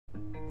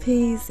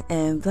Peace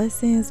and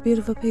blessings,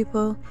 beautiful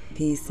people.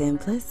 Peace and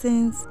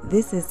blessings.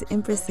 This is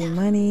Empress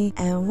Imani,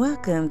 and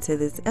welcome to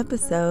this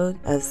episode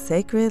of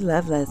Sacred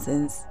Love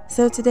Lessons.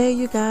 So today,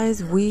 you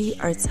guys, we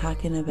are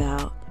talking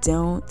about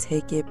don't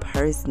take it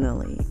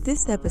personally.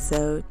 This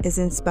episode is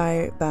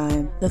inspired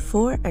by The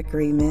 4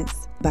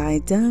 Agreements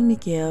by Don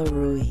Miguel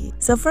Ruiz.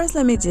 So first,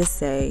 let me just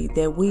say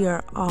that we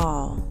are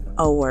all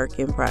a work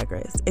in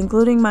progress,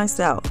 including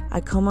myself. I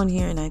come on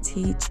here and I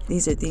teach.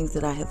 These are things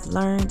that I have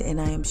learned and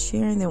I am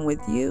sharing them with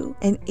you.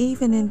 And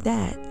even in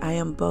that, I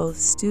am both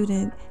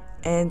student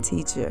and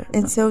teacher.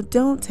 And so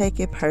don't take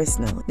it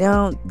personally.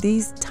 Now,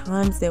 these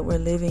times that we're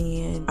living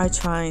in are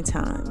trying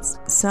times,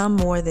 some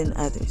more than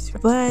others.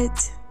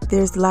 But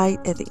there's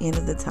light at the end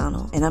of the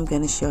tunnel, and I'm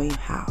going to show you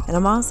how. And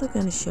I'm also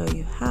going to show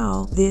you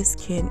how this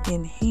can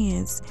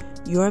enhance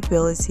your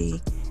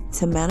ability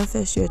to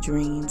manifest your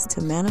dreams,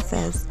 to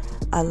manifest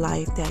a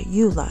life that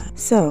you love.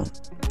 So,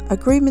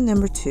 agreement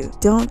number 2,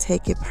 don't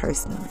take it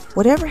personally.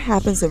 Whatever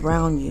happens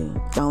around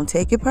you, don't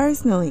take it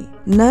personally.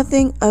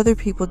 Nothing other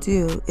people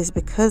do is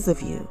because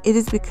of you. It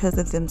is because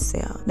of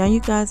themselves. Now, you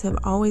guys have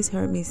always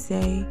heard me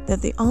say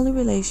that the only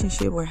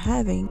relationship we're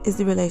having is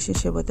the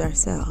relationship with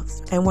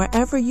ourselves. And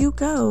wherever you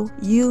go,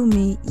 you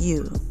meet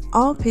you.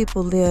 All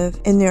people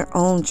live in their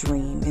own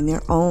dream, in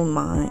their own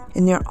mind,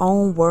 in their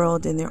own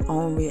world, in their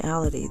own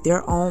reality,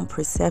 their own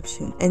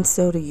perception. And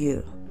so do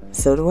you.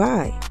 So do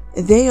I.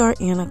 They are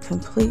in a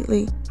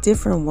completely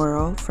different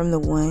world from the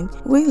one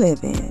we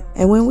live in.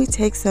 And when we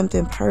take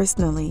something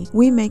personally,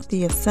 we make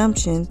the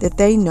assumption that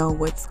they know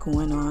what's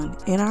going on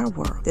in our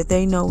world, that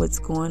they know what's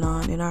going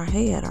on in our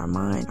head, our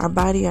mind, our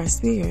body, our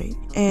spirit.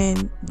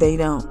 And they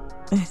don't.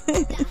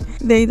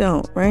 They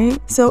don't, right?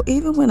 So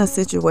even when a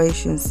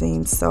situation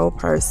seems so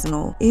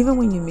personal, even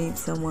when you meet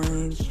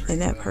someone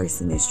and that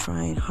person is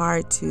trying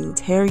hard to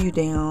tear you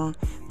down,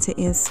 to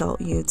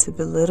insult you, to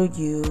belittle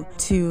you,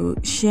 to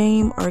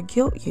shame or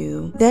guilt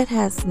you, that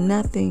has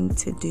nothing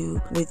to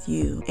do with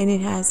you. And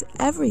it has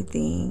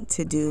everything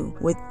to do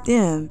with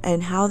them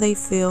and how they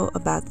feel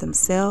about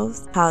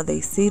themselves, how they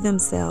see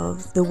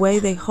themselves, the way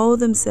they hold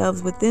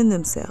themselves within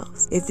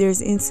themselves. If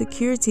there's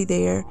insecurity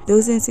there,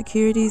 those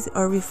insecurities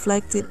are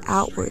reflected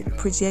outward,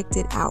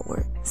 projected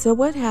outward. So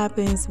what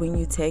happens when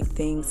you take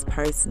things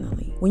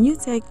personally? When you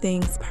take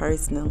things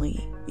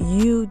personally,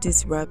 you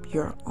disrupt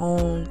your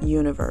own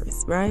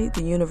universe, right?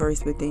 The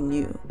universe within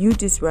you. You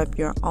disrupt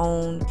your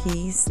own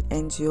peace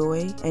and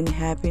joy and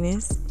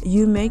happiness.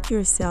 You make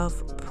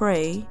yourself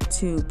prey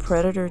to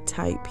predator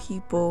type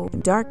people,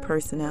 dark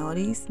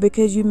personalities,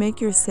 because you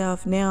make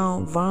yourself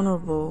now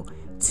vulnerable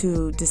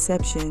to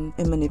deception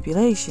and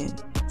manipulation.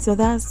 So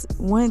that's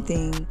one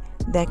thing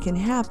that can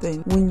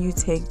happen when you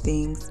take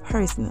things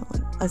personally.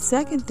 A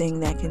second thing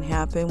that can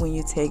happen when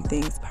you take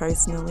things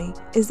personally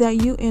is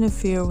that you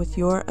interfere with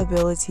your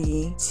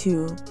ability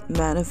to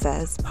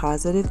manifest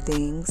positive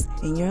things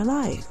in your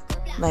life,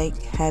 like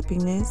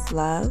happiness,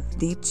 love,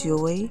 deep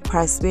joy,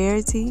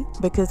 prosperity,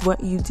 because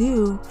what you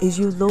do is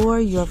you lower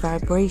your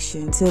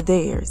vibration to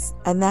theirs,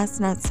 and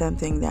that's not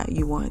something that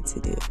you want to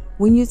do.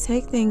 When you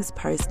take things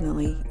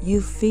personally,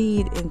 you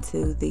feed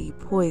into the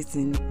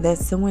poison that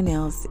someone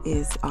else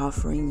is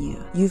offering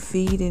you. You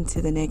feed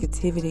into the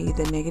negativity,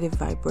 the negative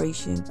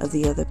vibration of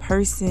the other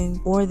person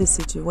or the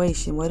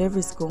situation,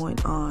 whatever's going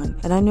on.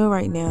 And I know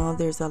right now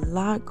there's a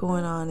lot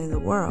going on in the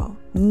world.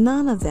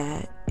 None of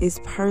that is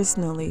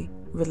personally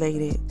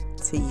related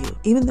to you.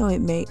 Even though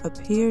it may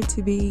appear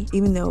to be,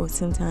 even though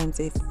sometimes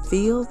they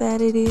feel that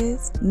it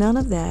is, none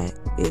of that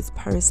is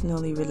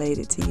personally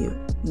related to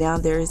you. Now,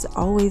 there is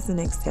always an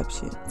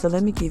exception. So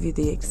let me give you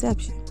the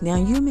exception. Now,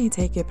 you may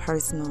take it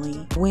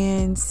personally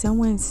when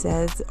someone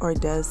says or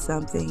does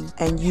something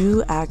and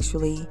you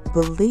actually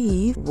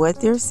believe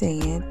what they're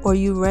saying or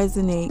you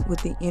resonate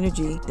with the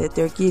energy that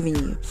they're giving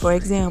you. For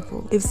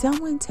example, if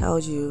someone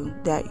tells you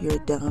that you're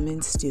dumb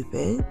and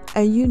stupid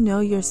and you know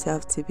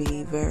yourself to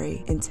be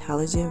very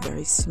intelligent,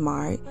 very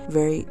smart,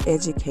 very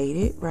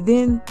educated, right,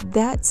 then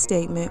that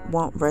statement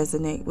won't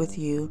resonate with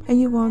you and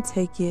you won't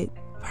take it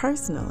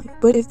personally.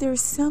 But if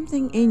there's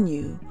something in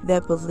you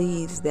that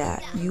believes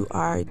that you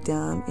are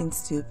dumb and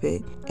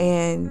stupid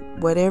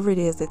and whatever it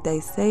is that they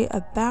say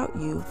about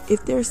you,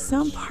 if there's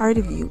some part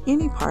of you,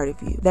 any part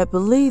of you that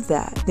believe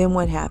that, then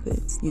what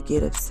happens? You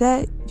get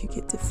upset, you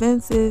get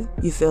defensive,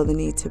 you feel the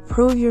need to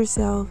prove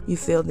yourself, you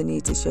feel the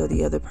need to show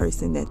the other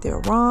person that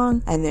they're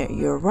wrong and that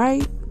you're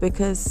right,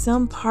 because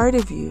some part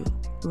of you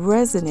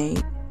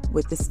resonate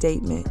with the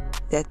statement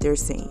that they're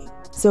saying.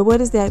 So what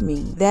does that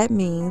mean? That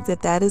means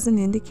that that is an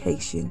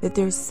indication that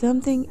there's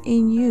something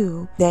in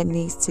you that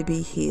needs to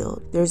be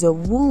healed. There's a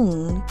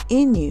wound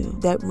in you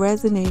that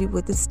resonated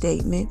with the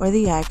statement or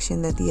the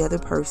action that the other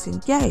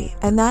person gave.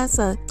 And that's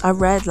a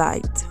red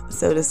light,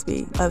 so to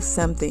speak, of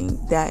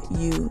something that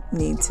you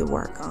need to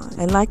work on.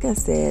 And like I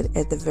said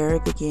at the very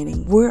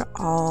beginning, we're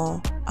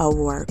all a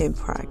work in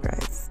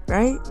progress,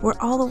 right? We're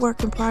all a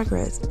work in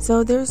progress.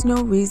 So there's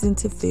no reason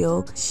to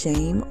feel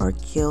shame or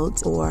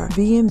guilt or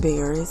be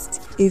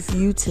embarrassed if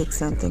you took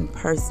something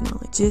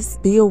personally.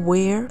 Just be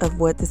aware of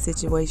what the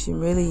situation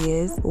really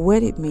is,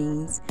 what it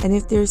means, and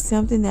if there's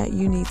something that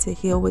you need to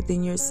heal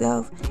within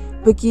yourself,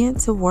 begin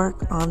to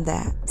work on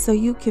that so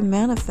you can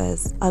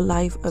manifest a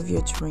life of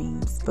your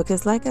dreams.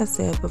 Because like I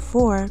said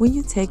before, when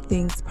you take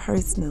things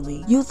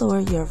personally, you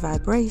lower your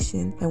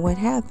vibration, and what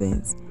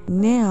happens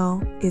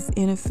now is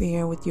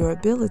interfering with your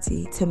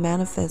ability to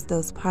manifest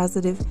those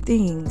positive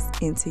things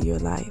into your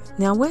life.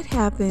 Now, what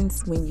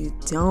happens when you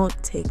don't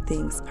take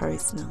things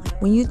personally?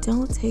 When you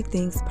don't take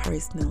things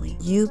personally,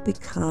 you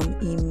become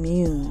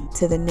immune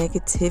to the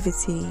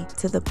negativity,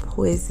 to the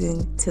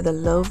poison, to the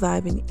low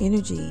vibing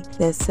energy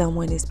that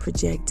someone is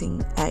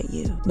projecting at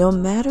you. No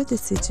matter the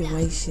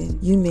situation,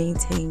 you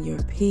maintain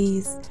your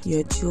peace,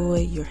 your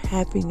joy, your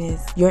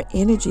happiness. Your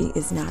energy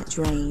is not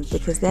drained,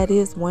 because that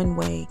is one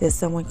way that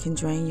someone can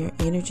drain your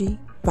energy,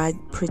 by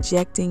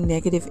projecting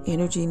negative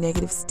energy,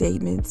 negative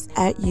statements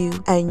at you,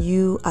 and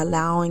you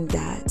allowing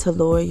that to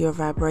lower your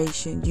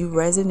vibration. You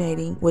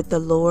resonating with the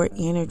lower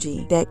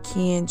energy that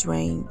can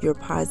drain your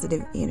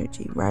positive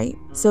energy, right?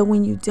 So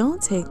when you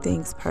don't take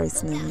things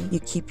personally, you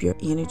keep your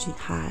energy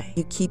high.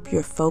 You keep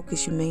your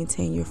focus. You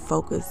maintain your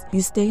focus.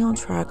 You stay on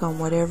track on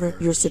whatever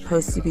you're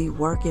supposed to be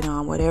working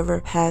on,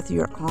 whatever path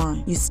you're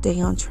on. You stay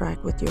on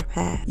track with your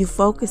path. You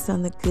focus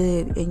on the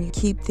good and you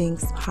keep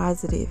things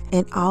positive,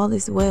 and all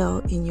is well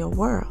in your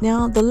world.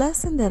 Now, the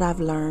lesson that I've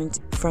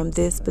learned from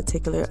this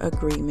particular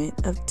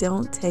agreement of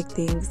don't take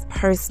things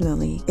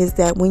personally is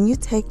that when you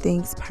take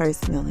things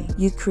personally,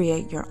 you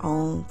create your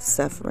own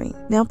suffering.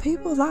 Now,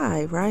 people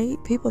lie, right?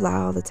 People lie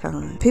all the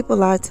time. People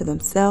lie to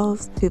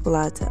themselves. People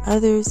lie to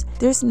others.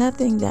 There's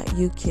nothing that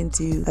you can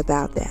do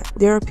about that.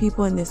 There are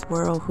people in this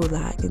world who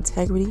lack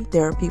integrity.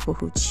 There are people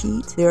who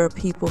cheat. There are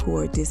people who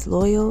are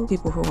disloyal,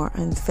 people who are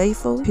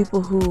unfaithful,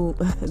 people who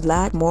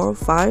lack moral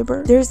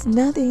fiber. There's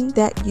nothing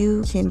that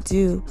you can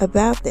do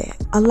about that.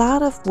 A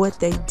lot of what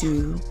they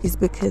do is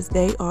because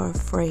they are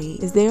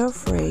afraid. They're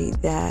afraid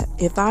that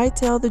if I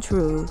tell the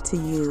truth to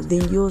you,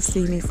 then you'll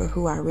see me for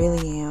who I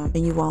really am,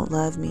 and you won't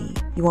love me.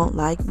 You won't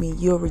like me.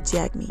 You'll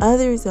reject me.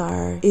 Others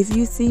are, if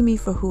you see me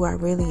for who I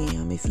really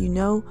am, if you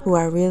know who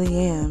I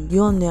really am,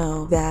 you'll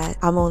know that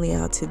I'm only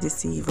out to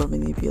deceive or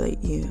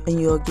manipulate you, and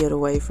you'll get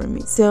away from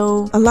me.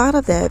 So a lot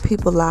of that,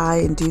 people lie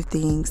and do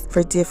things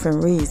for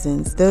different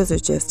reasons. Those are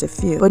just a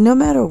few. But no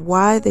matter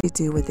why they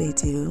do what they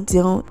do,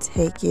 don't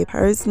take it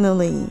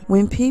personally.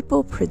 When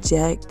people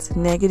project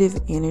negative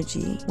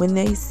energy, when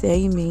they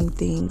say mean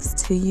things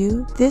to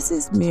you, this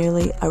is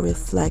merely a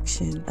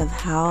reflection of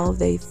how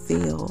they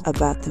feel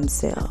about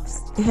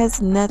themselves. It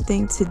has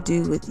nothing to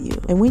do with you.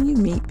 And when you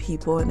meet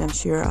people, and I'm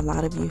sure a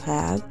lot of you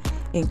have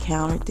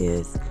encountered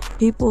this,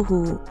 people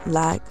who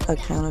lack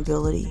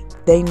accountability,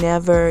 they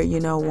never,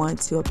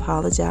 want to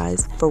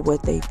apologize for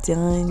what they've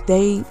done.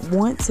 They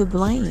want to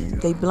blame.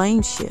 They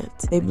blame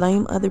shift. They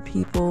blame other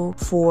people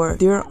for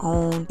their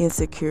own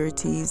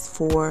insecurities,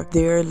 for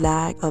their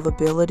lack of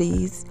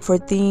abilities, for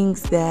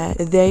things that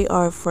they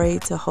are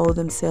afraid to hold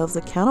themselves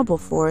accountable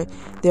for.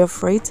 They're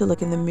afraid to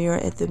look in the mirror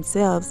at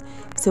themselves.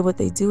 So what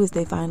they do is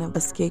they find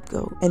a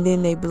scapegoat, and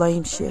then they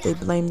blame shift. They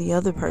blame the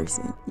other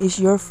person. It's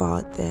your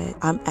fault that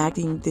I'm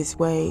acting this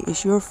way.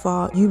 It's your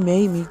fault. You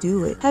made me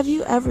do it. Have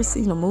you ever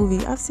seen a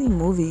movie? I've seen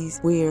movies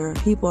where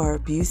people are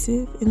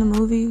abusive in the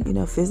movie,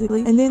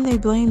 physically, and then they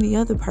blame the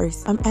other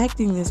person. I'm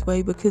acting this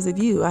way because of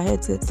you. I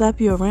had to slap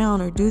you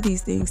around or do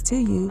these things to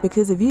you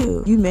because of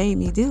you. You made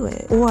me do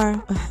it.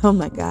 Or, oh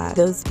my God,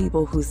 those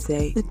people who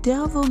say, the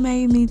devil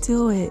made me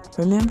do it.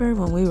 Remember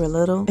when we were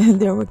little and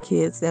there were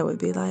kids that would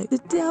be like, the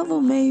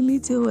devil made me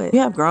do it.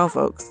 You have grown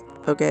folks,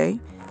 okay?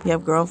 You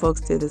have grown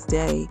folks to this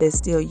day that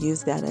still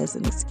use that as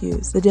an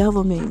excuse. The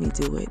devil made me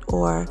do it.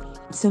 Or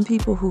some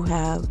people who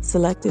have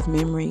selective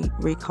memory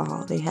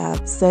recall, they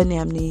have sudden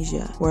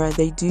amnesia where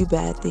they do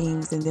bad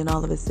things and then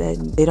all of a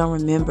sudden they don't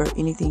remember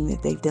anything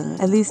that they've done.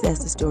 At least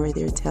that's the story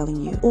they're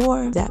telling you.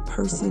 Or that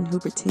person who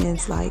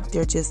pretends like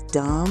they're just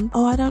dumb.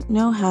 Oh, I don't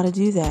know how to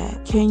do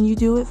that. Can you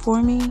do it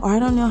for me? Or I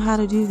don't know how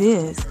to do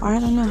this. Or I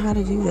don't know how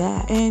to do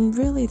that. And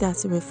really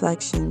that's a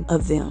reflection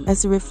of them.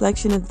 That's a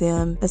reflection of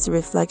them. That's a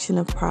reflection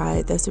of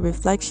pride. That's a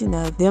reflection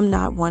of them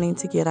not wanting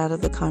to get out of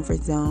the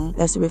comfort zone.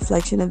 That's a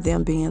reflection of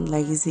them being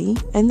lazy.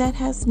 And that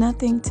has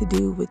nothing to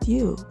do with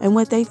you. And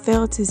what they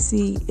fail to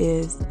see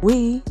is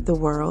we, the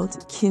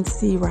world, can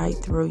see right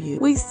through you.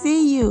 We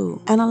see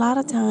you. And a lot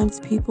of times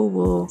people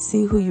will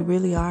see who you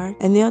really are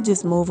and they'll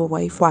just move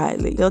away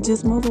quietly. They'll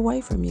just move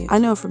away from you. I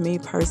know for me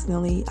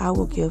personally, I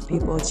will give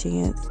people a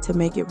chance to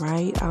make it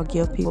right. I'll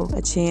give people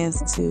a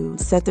chance to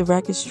set the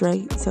record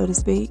straight, so to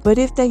speak. But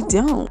if they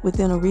don't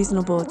within a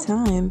reasonable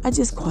time, I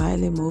just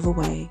quietly to move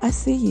away. I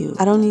see you.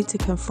 I don't need to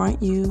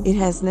confront you. It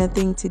has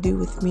nothing to do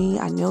with me.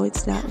 I know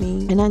it's not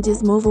me. And I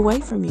just move away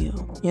from you,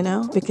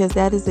 because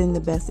that is in the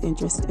best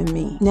interest of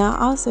me. Now,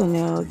 I also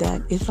know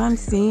that if I'm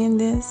seeing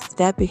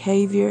that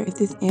behavior, if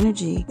this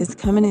energy is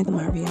coming into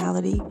my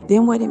reality,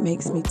 then what it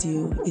makes me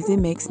do is it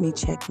makes me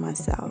check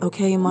myself.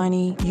 Okay,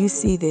 Imani, you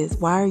see this.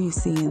 Why are you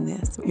seeing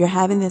this? You're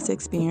having this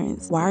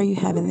experience. Why are you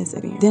having this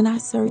experience? Then I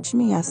search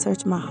me. I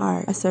search my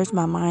heart. I search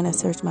my mind. I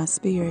search my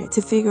spirit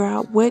to figure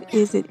out what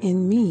is it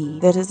in me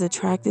that has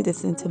attracted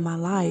this into my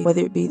life,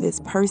 whether it be this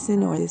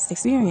person or this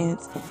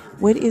experience.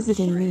 What is it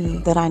in me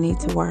that I need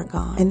to work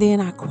on? And then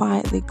I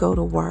quietly go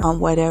to work on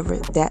whatever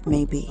that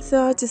may be.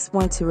 So I just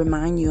want to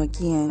remind you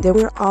again that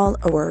we're all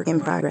a work in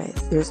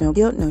progress. There's no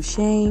guilt, no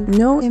shame,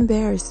 no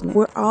embarrassment.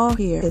 We're all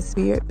here as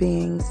spirit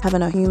beings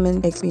having a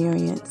human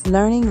experience,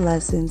 learning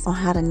lessons on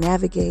how to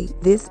navigate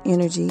this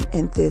energy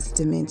and this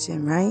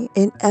dimension, right?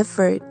 An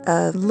effort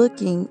of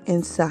looking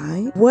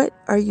inside. What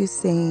are you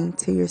saying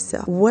to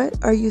yourself? What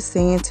are you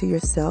saying to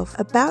yourself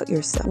about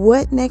yourself?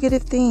 What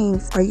negative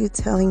things are you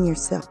telling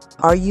yourself?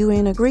 Are you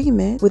in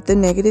agreement with the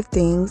negative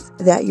things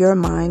that your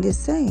mind is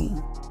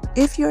saying?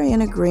 If you're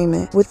in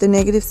agreement with the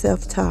negative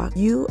self-talk,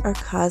 you are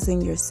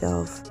causing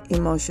yourself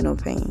emotional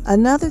pain.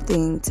 Another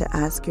thing to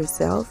ask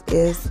yourself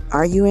is,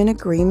 are you in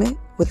agreement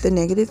with the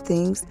negative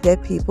things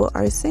that people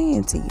are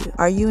saying to you?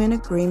 Are you in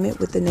agreement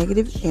with the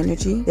negative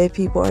energy that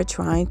people are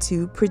trying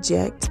to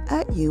project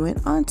at you and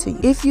onto you?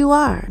 If you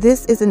are,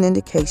 this is an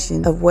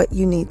indication of what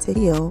you need to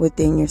heal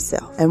within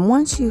yourself. And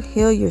once you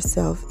heal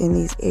yourself in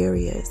these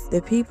areas,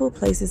 the people,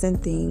 places,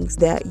 and things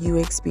that you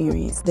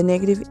experience, the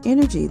negative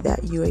energy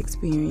that you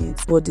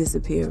experience will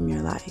disappear from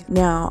your life.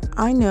 Now,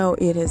 I know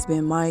it has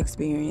been my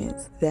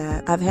experience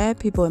that I've had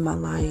people in my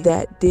life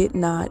that did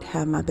not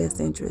have my best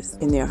interests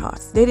in their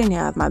hearts. They didn't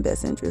have my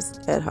best interest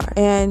at heart.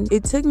 And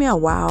it took me a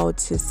while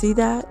to see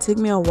that. It took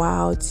me a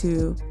while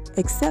to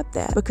accept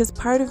that, because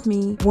part of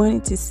me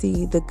wanted to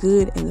see the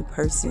good in the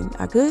person.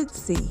 I could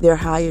see their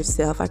higher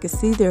self. I could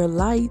see their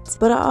light,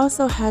 but I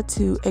also had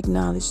to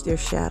acknowledge their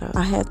shadow.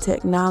 I had to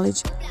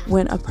acknowledge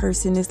when a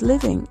person is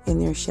living in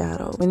their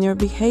shadow, when they're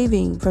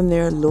behaving from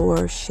their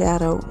lower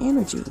shadow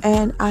energy.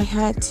 And I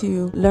had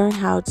to learn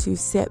how to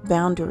set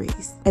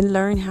boundaries and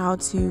learn how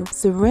to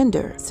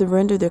surrender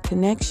the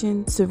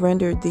connection,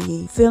 surrender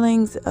the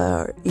feelings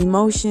or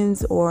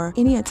emotions or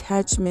any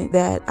attachment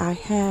that I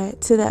had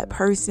to that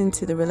person,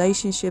 to the relationship,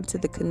 to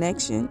the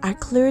connection. I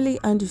clearly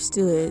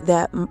understood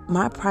that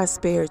my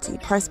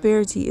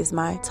prosperity is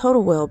my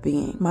total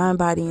well-being, mind,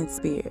 body, and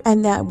spirit.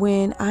 And that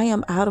when I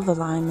am out of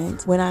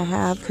alignment, when I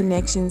have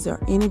connections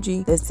or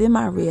energy that's in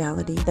my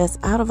reality that's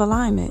out of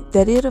alignment,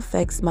 that it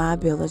affects my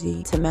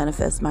ability to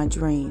manifest my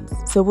dreams.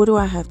 So what do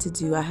I have to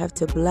do? I have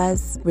to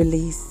bless,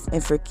 release,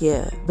 and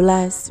forgive.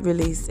 Bless,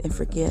 release, and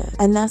forgive.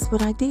 And that's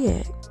what I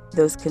did.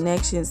 Those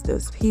connections,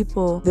 those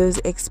people, those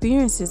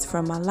experiences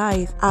from my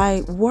life,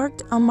 I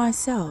worked on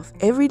myself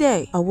every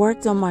day. I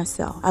worked on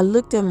myself. I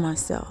looked at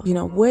myself.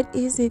 What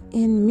is it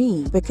in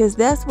me? Because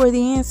that's where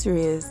the answer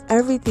is.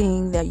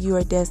 Everything that you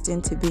are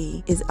destined to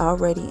be is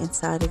already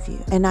inside of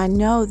you. And I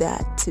know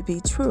that to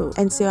be true.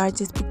 And so I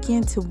just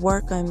began to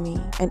work on me.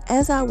 And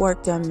as I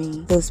worked on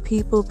me, those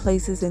people,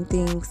 places, and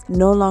things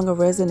no longer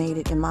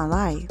resonated in my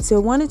life.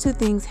 So one or two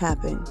things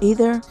happened.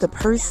 Either the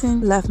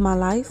person left my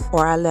life,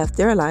 or I left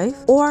their life,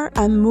 or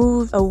I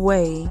moved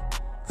away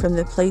from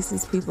the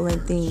places, people,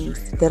 and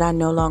things that I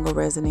no longer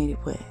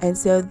resonated with. And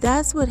so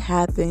that's what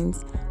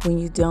happens when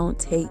you don't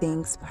take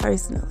things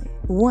personally.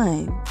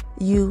 One,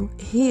 you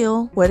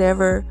heal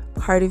whatever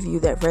part of you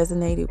that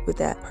resonated with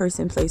that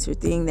person, place, or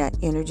thing, that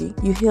energy.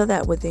 You heal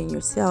that within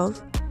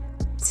yourself.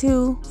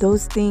 Two,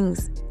 those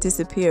things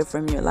disappear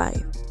from your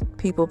life.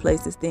 People,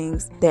 places,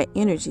 things, that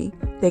energy,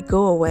 they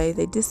go away,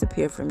 they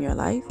disappear from your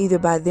life, either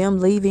by them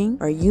leaving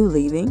or you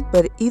leaving,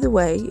 but either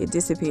way, it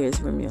disappears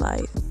from your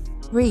life.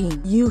 3,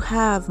 you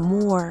have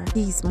more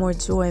peace, more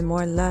joy,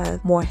 more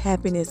love, more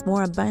happiness,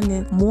 more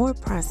abundance, more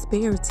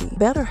prosperity,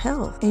 better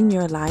health in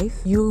your life.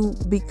 You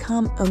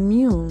become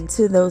immune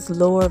to those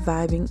lower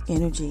vibing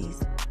energies.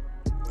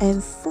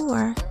 And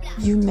 4,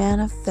 you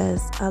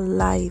manifest a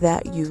life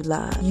that you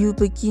love. You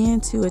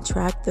begin to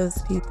attract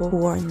those people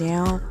who are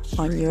now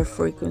on your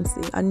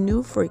frequency, a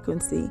new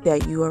frequency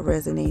that you are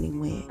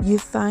resonating with. You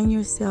find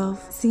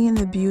yourself seeing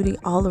the beauty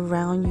all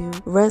around you,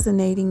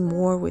 resonating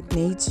more with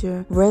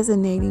nature,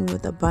 resonating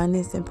with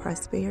abundance and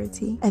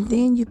prosperity. And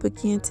then you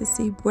begin to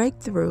see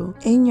breakthrough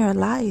in your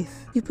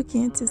life. You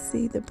begin to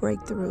see the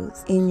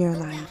breakthroughs in your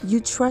life. You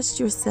trust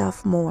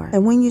yourself more.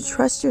 And when you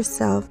trust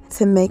yourself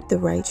to make the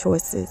right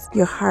choices,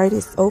 your heart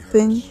is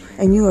open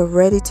and you are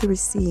ready to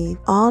receive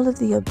all of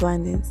the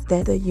abundance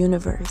that the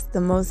universe, the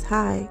Most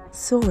High,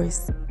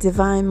 Source,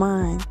 Divine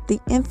Mind, the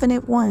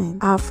Infinite One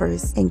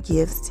offers and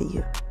gives to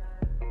you.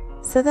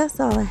 So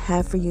that's all I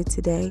have for you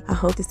today. I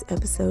hope this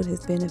episode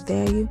has been of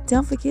value.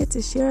 Don't forget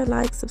to share,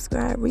 like,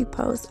 subscribe,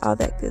 repost, all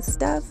that good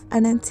stuff.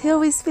 And until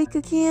we speak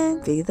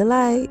again, be the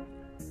light.